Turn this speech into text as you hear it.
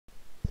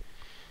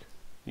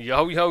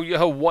Yo, yo,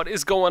 yo, what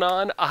is going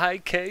on,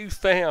 IK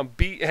fam,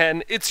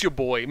 BN, it's your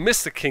boy,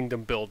 Mr.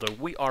 Kingdom Builder.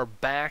 We are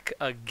back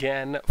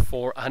again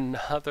for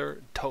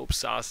another Dope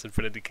Sauce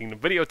Infinity Kingdom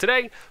video.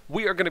 Today,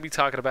 we are going to be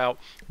talking about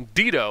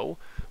Dido,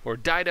 or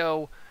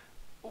Dido,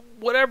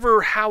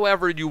 whatever,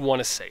 however you want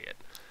to say it.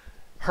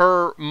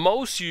 Her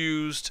most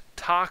used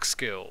ToK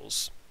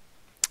skills,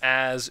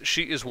 as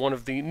she is one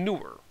of the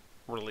newer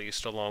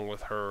released, along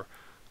with her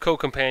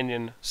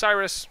co-companion,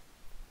 Cyrus.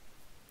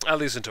 At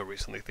least until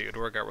recently,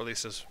 Theodora got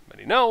released, as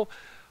many know.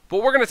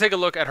 But we're going to take a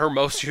look at her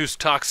most used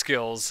ToK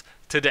skills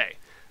today.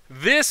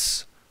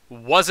 This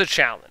was a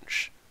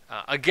challenge.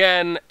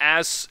 Again,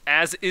 as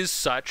is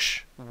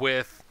such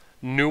with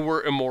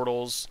newer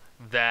Immortals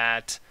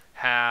that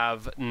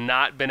have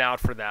not been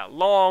out for that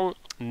long,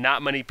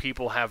 not many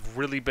people have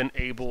really been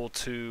able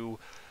to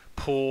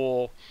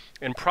pull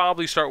and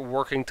probably start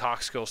working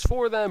ToK skills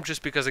for them,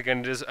 just because, again,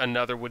 it is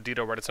another, with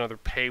Dido, right, it's another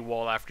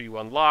paywall after you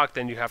unlock.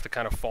 Then you have to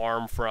kind of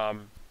farm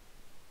from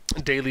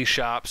daily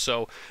shop.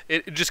 So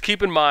just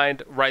keep in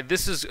mind, right,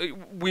 this is,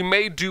 we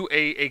may do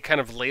a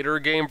kind of later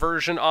game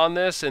version on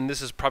this, and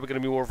this is probably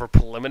going to be more of a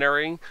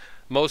preliminary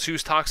most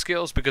used ToK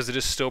skills because it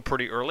is still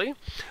pretty early.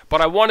 But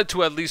I wanted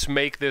to at least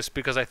make this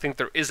because I think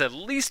there is at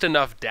least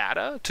enough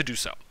data to do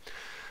so.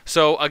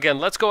 So again,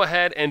 let's go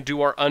ahead and do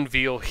our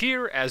unveil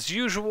here as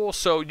usual.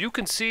 So you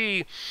can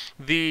see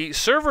the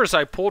servers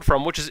I pulled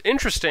from, which is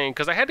interesting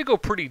because I had to go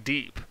pretty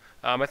deep.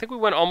 I think we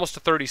went almost to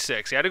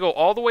 36. You had to go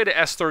all the way to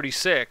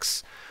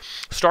S36,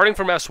 starting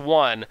from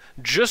S1,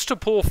 just to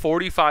pull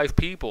 45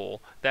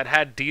 people that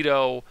had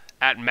Dido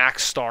at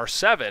max star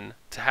 7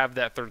 to have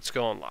that third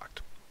skill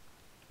unlocked.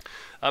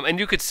 And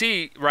you could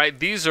see, right,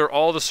 these are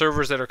all the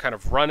servers that are kind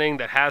of running,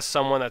 that has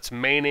someone that's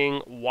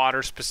maining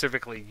water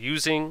specifically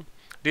using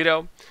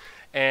Dido.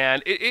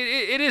 And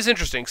it is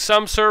interesting.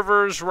 Some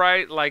servers,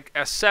 right, like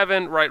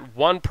S7, right,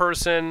 one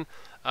person,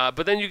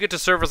 but then you get to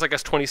servers like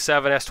S27,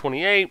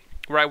 S28,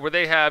 right, where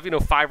they have,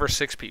 5 or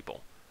 6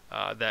 people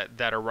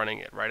that are running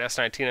it, right?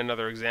 S19,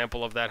 another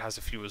example of that, has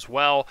a few as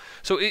well.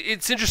 So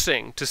it's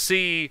interesting to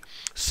see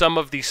some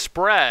of the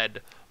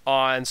spread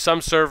on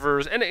some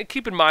servers, and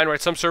keep in mind,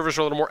 right, some servers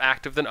are a little more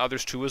active than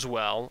others too as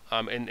well,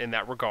 in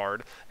that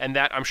regard, and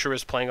that, I'm sure,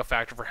 is playing a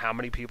factor for how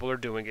many people are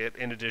doing it,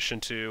 in addition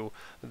to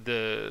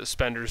the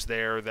spenders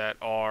there that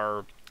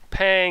are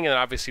paying, and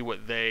obviously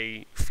what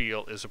they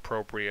feel is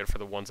appropriate for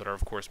the ones that are,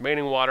 of course,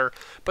 maining water.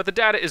 But the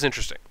data is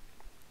interesting.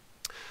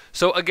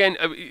 So again,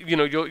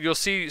 you'll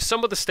see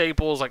some of the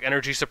staples like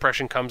energy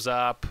suppression comes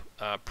up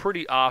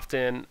pretty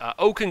often.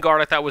 Oak and Guard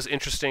I thought was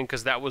interesting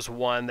because that was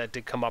one that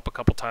did come up a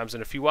couple times,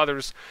 and a few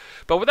others.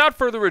 But without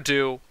further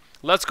ado,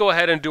 let's go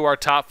ahead and do our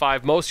top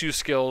 5 most used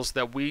skills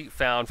that we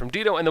found from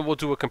Dido, and then we'll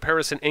do a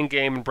comparison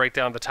in-game and break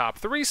down the top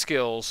 3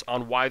 skills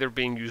on why they're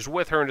being used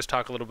with her, and just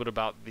talk a little bit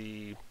about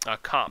the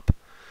comp.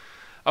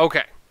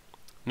 Okay,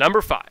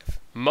 number 5.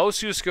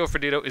 Most used skill for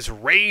Dido is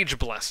Rage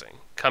Blessing,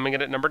 coming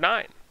in at number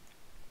 9.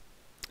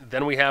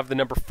 Then we have the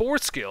number 4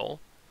 skill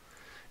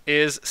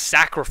is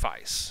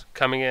Sacrifice,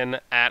 coming in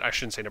at, I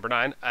shouldn't say number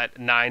 9, at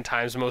 9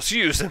 times most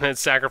used, and then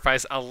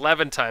Sacrifice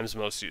 11 times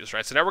most used,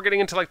 right? So now we're getting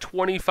into like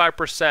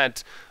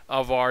 25%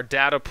 of our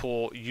data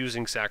pool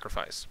using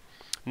Sacrifice.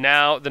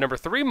 Now, the number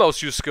 3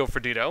 most used skill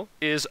for Dido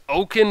is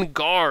Oaken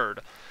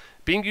Guard,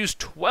 being used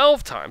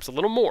 12 times, a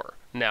little more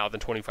now than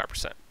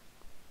 25%.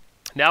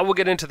 Now we'll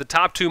get into the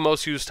top 2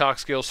 most used ToK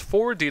skills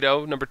for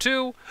Dido. Number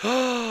 2,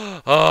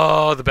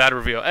 oh, the bad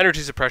reveal.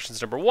 Energy Suppression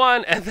is number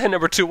 1, and then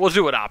number 2, we'll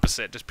do it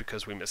opposite, just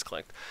because we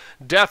misclicked.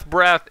 Death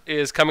Breath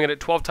is coming in at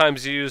 12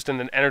 times used, and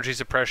then Energy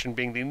Suppression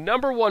being the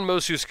number 1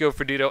 most used skill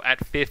for Dido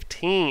at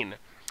 15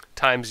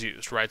 times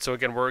used, right? So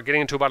again, we're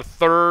getting into about a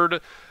third,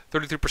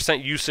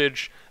 33%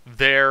 usage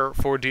there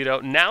for Dido.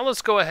 Now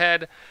let's go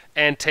ahead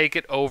and take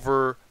it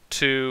over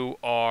to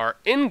our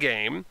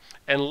in-game,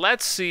 and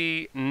let's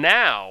see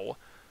now,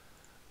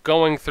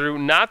 going through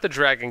not the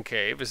Dragon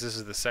Cave, as this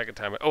is the second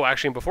time. Oh,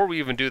 actually, before we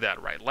even do that,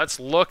 right, let's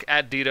look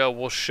at Dido.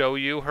 We'll show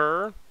you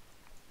her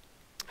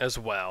as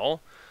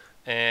well.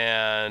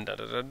 And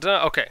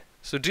okay,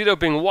 so Dido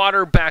being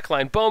water,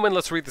 backline bowman.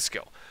 Let's read the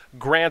skill.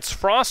 Grants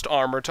Frost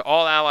Armor to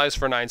all allies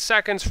for 9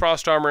 seconds.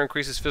 Frost Armor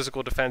increases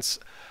physical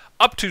defense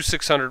up to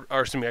 600,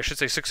 or excuse me, I should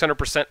say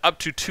 600%, up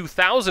to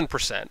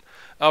 2,000%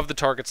 of the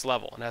target's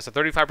level, and has a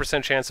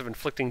 35% chance of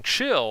inflicting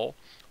chill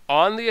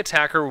on the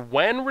attacker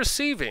when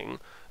receiving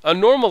a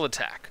normal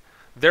attack,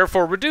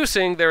 therefore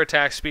reducing their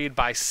attack speed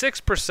by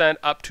 6%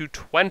 up to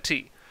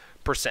 20%.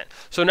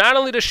 So not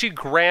only does she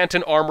grant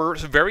an armor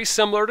very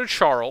similar to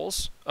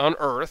Charles on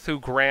Earth,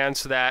 who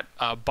grants that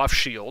buff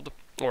shield,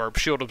 or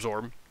shield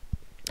absorb,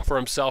 for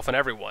himself and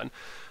everyone,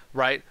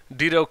 right?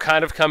 Dido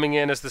kind of coming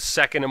in as the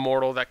second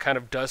immortal that kind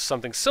of does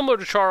something similar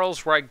to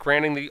Charles, right?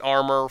 Granting the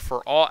armor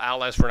for all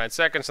allies for 9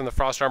 seconds, and the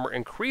Frost Armor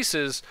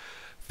increases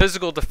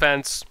physical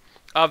defense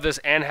of this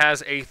and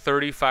has a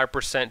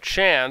 35%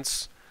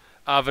 chance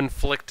of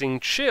inflicting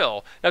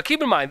chill. Now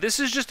keep in mind, this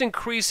is just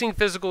increasing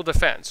physical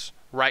defense,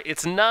 right?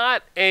 It's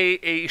not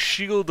a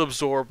shield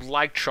absorb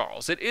like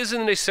Charles. It is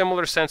in a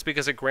similar sense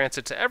because it grants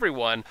it to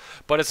everyone,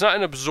 but it's not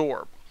an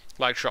absorb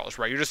like Charles,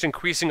 right? You're just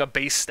increasing a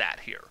base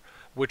stat here,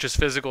 which is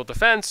physical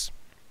defense,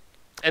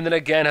 and then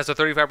again has a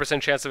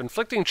 35% chance of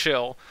inflicting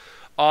chill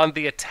on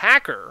the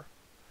attacker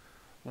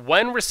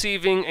when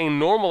receiving a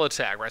normal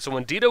attack, right? So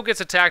when Dido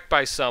gets attacked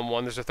by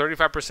someone, there's a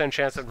 35%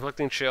 chance of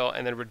inflicting chill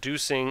and then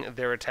reducing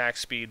their attack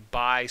speed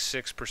by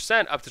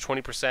 6%, up to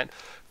 20%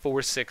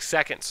 for 6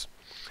 seconds.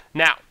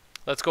 Now,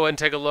 let's go ahead and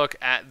take a look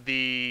at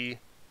the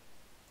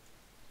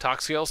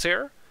ToK skills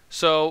here.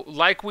 So,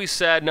 like we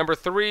said, number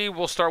 3,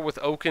 we'll start with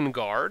Oaken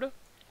Guard,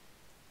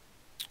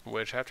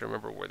 which I have to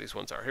remember where these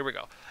ones are. Here we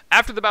go.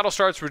 After the battle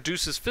starts,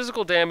 reduces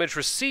physical damage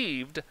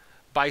received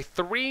by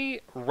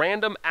 3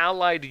 random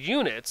allied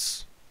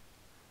units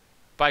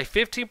by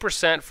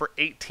 15% for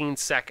 18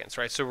 seconds,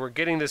 right? So we're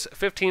getting this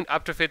 15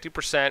 up to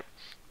 50%,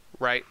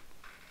 right?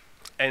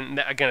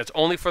 And again, it's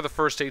only for the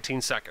first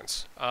 18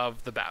 seconds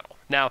of the battle.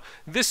 Now,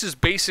 this is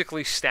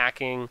basically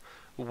stacking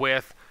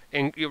with,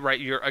 right?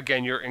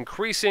 You're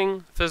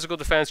increasing physical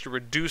defense, you're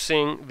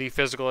reducing the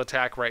physical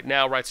attack right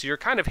now, right? So you're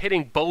kind of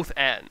hitting both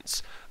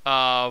ends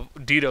of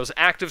Dido's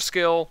active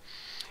skill,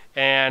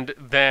 and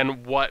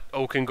then what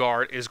Oaken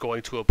Guard is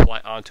going to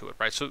apply onto it,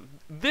 right? So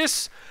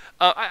this,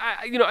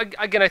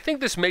 again, I think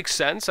this makes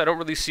sense. I don't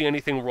really see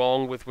anything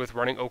wrong with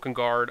running Oaken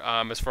Guard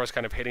as far as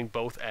kind of hitting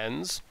both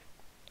ends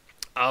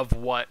of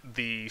what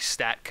the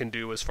stat can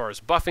do as far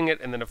as buffing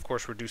it, and then of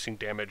course reducing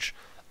damage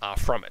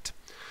from it.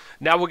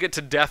 Now we'll get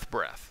to Death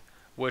Breath,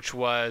 which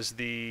was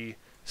the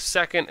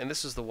second, and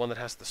this is the one that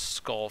has the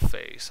skull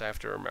face. I have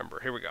to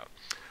remember. Here we go.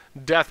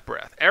 Death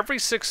Breath. Every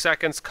 6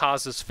 seconds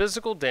causes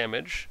physical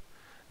damage.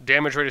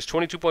 Damage rate is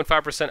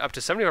 22.5% up to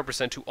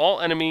 75% to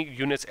all enemy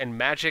units and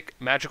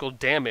magical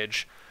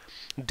damage.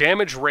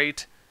 Damage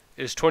rate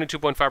is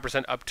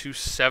 22.5% up to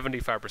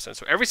 75%.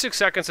 So every 6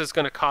 seconds it's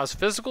going to cause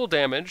physical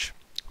damage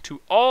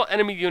to all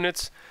enemy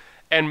units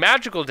and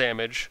magical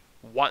damage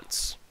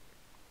once.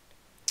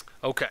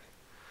 Okay.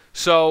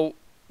 So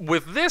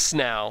with this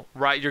now,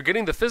 right, you're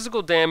getting the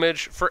physical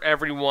damage for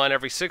everyone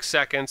every 6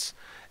 seconds.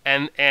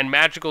 And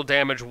magical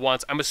damage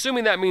once. I'm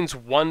assuming that means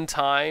one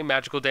time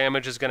magical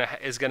damage is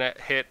gonna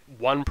hit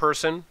one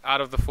person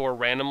out of the 4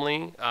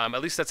 randomly. At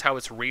least that's how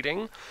it's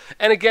reading.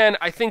 And again,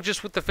 I think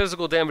just with the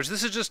physical damage,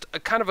 this is just a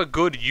kind of a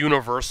good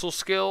universal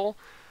skill.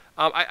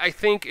 I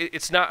think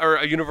it's not, or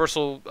a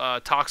universal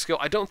ToK skill.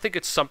 I don't think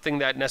it's something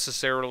that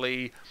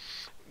necessarily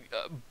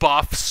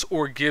buffs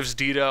or gives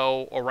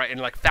Dido, or right,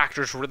 and like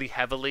factors really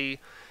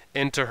heavily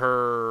into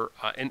her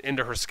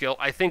into her skill.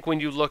 I think when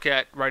you look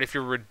at, right, if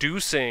you're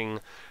reducing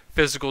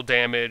physical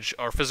damage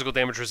or physical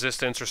damage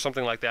resistance or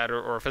something like that,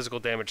 or a physical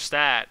damage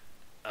stat,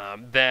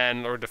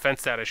 then, or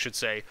defense stat I should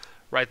say,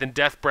 right, then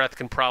Death Breath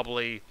can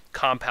probably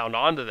compound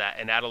onto that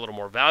and add a little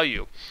more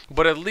value.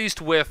 But at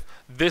least with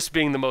this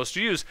being the most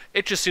used,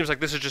 it just seems like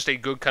this is just a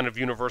good kind of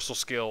universal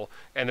skill,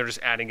 and they're just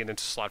adding it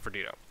into slot for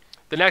Dido.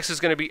 The next is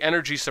going to be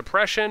Energy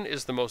Suppression,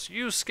 is the most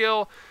used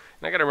skill.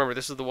 And I got to remember,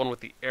 this is the one with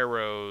the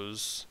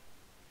arrows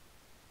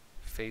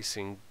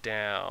facing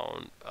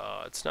down.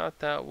 It's not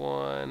that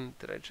one.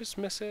 Did I just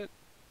miss it?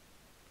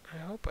 I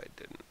hope I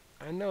didn't.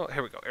 I know.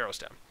 Here we go. Arrows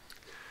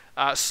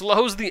down.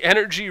 Slows the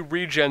energy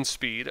regen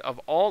speed of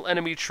all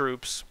enemy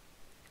troops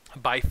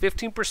by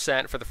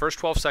 15% for the first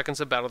 12 seconds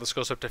of battle. This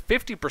goes up to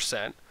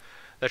 50%.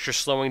 That you're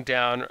slowing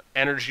down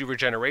energy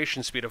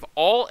regeneration speed of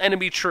all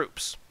enemy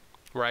troops.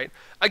 Right?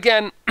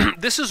 Again,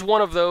 this is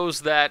one of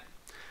those that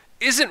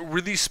isn't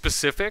really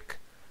specific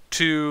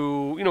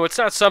to, it's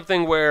not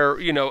something where,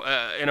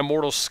 an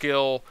immortal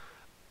skill,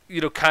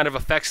 kind of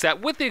affects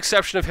that, with the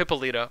exception of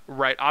Hippolyta,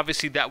 right?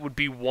 Obviously, that would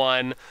be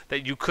one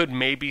that you could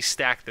maybe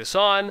stack this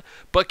on,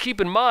 but keep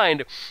in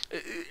mind,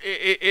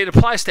 it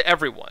applies to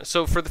everyone.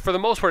 So for the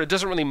most part, it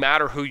doesn't really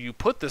matter who you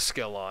put this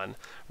skill on,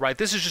 right?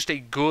 This is just a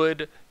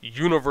good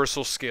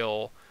universal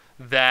skill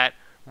that,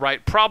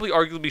 right, probably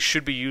arguably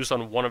should be used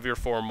on one of your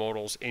 4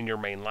 immortals in your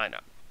main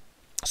lineup.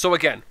 So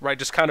again, right,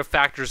 just kind of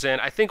factors in.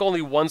 I think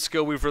only one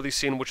skill we've really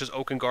seen, which is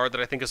Oaken Guard,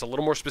 that I think is a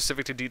little more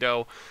specific to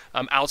Dido,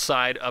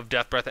 outside of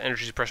Death Breath and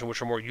Energy Suppression,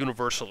 which are more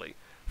universally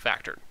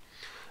factored.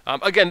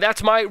 Again,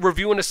 that's my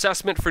review and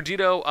assessment for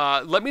Dido.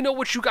 Let me know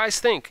what you guys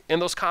think in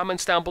those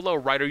comments down below,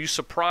 right? Are you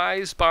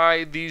surprised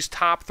by these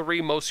top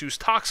 3 most used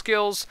ToK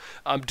skills?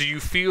 Do you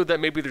feel that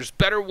maybe there's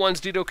better ones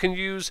Dido can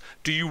use?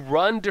 Do you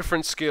run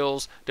different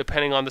skills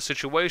depending on the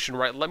situation,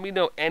 right? Let me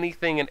know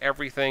anything and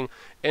everything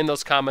in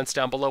those comments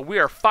down below. We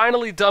are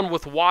finally done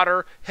with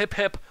water. Hip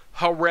hip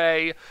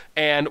hooray,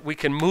 and we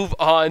can move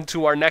on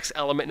to our next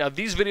element. Now,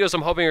 these videos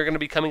I'm hoping are going to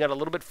be coming out a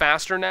little bit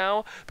faster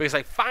now, because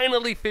I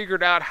finally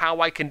figured out how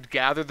I can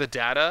gather the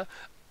data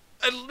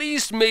at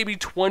least maybe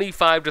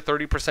 25 to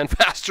 30%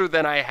 faster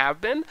than I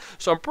have been.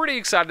 So I'm pretty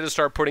excited to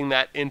start putting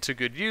that into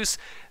good use.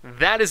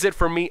 That is it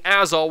for me.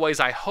 As always,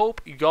 I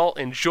hope y'all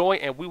enjoy,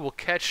 and we will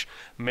catch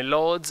my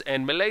lords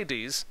and my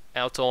ladies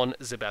out on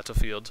the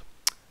battlefield.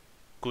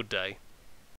 Good day.